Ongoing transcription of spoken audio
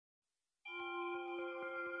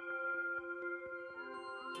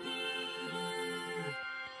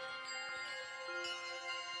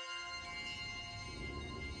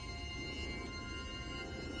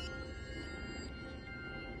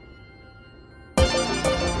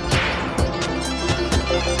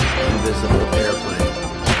Invisible airplane.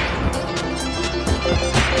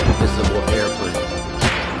 Invisible airplane.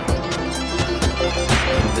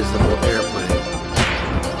 Invisible airplane.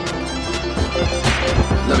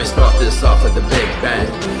 Let me start this off with the Big Bang.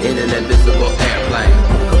 In an invisible airplane,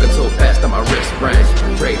 cooking so fast on my wrist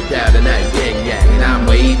brain, draped out in that yin yang. And I'm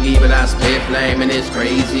wavy, but I spit flame, and it's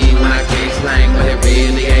crazy when I kick slang, but it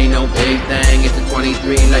really ain't no big thing. It's a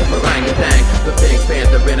 23 like orangutan, the Big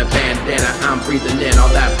Panther in a bandana. I'm breathing in all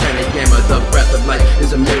that panic gamma. The breath of life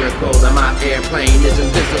is a miracle, and my airplane is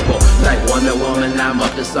invisible. Like Wonder Woman, I'm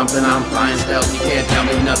up to something. I'm flying stealth, you can't tell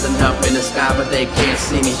me nothing. Up in the sky, but they can't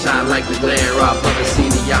see me. Shine like the glare off of a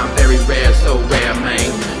CD. I'm very rare, so rare, man.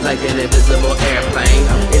 Like an invisible airplane.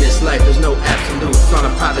 In this life, there's no absolutes. On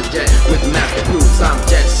a private jet with master boots, I'm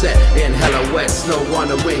jet set and hella wet. Snow on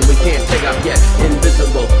the wing, we can't take off yet.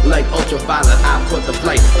 Invisible, like ultraviolet. I put the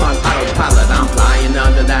flight on autopilot. I'm flying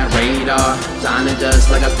under that radar, shining just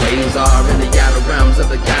like a quasar. In the outer realms of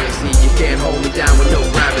the galaxy, you can't hold me down with no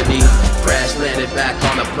gravity. Crash landed back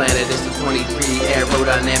on the planet. It's the 23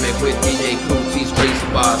 aerodynamic with DJ Coots. He's race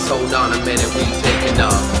bars. Hold on a minute, we take